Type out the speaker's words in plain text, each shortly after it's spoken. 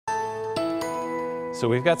So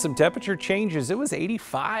we've got some temperature changes. It was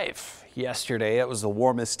 85 yesterday. It was the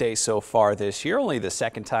warmest day so far this year. Only the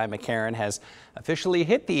second time McCarran has officially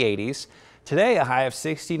hit the 80s. Today, a high of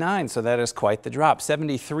 69, so that is quite the drop.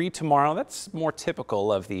 73 tomorrow. That's more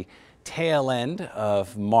typical of the tail end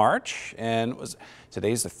of March. And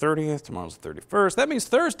today's the 30th, tomorrow's the 31st. That means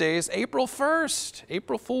Thursday is April 1st.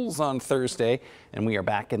 April Fool's on Thursday, and we are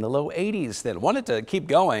back in the low 80s. Then wanted to keep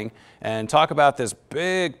going and talk about this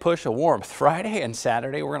big push of warmth. Friday and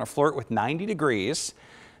Saturday, we're going to flirt with 90 degrees.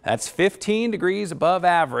 That's 15 degrees above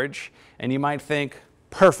average, and you might think,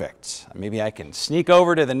 perfect. Maybe I can sneak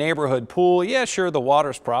over to the neighborhood pool. Yeah, sure, the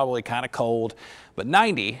water's probably kind of cold, but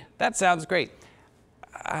 90, that sounds great.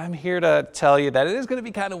 I'm here to tell you that it is going to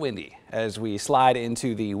be kind of windy as we slide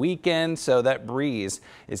into the weekend, so that breeze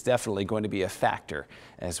is definitely going to be a factor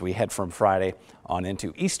as we head from Friday on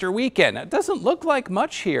into Easter weekend. It doesn't look like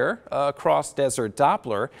much here across Desert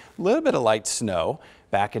Doppler. A little bit of light snow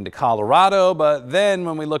back into Colorado, but then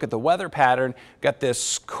when we look at the weather pattern, got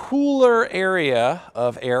this cooler area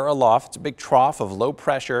of air aloft. It's a big trough of low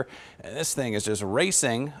pressure, and this thing is just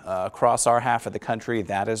racing across our half of the country.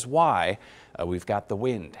 That is why we've got the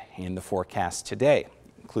wind in the forecast today,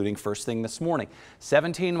 including first thing this morning.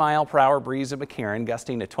 17-mile-per-hour breeze at McCarran,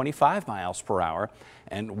 gusting to 25 miles per hour,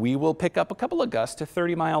 and we will pick up a couple of gusts to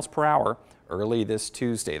 30 miles per hour early this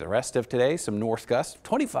Tuesday. The rest of today, some north gusts,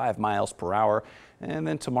 25 miles per hour, and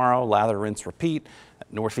then tomorrow, lather, rinse, repeat.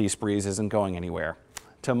 Northeast breeze isn't going anywhere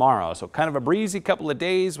tomorrow. So kind of a breezy couple of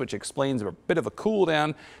days, which explains a bit of a cool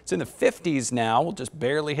down. It's in the 50s now. We'll just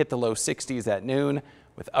barely hit the low 60s at noon,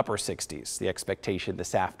 with upper 60s, the expectation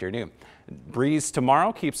this afternoon. Breeze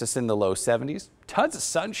tomorrow keeps us in the low 70s. Tons of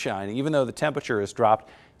sunshine, even though the temperature has dropped.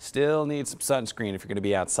 Still need some sunscreen if you're going to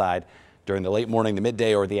be outside during the late morning, the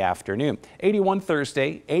midday, or the afternoon. 81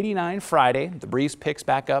 Thursday, 89 Friday. The breeze picks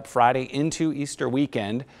back up Friday into Easter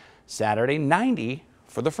weekend. Saturday, 90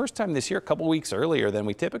 for the first time this year, a couple weeks earlier than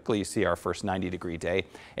we typically see our first 90-degree day.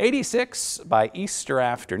 86 by Easter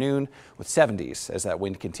afternoon, with 70s as that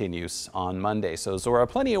wind continues on Monday. So Zora,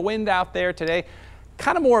 plenty of wind out there today.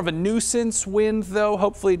 Kind of more of a nuisance wind, though.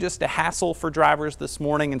 Hopefully just a hassle for drivers this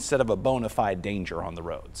morning instead of a bona fide danger on the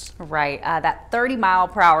roads. Right. That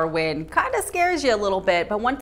 30-mile-per-hour wind kind of scares you a little bit, but one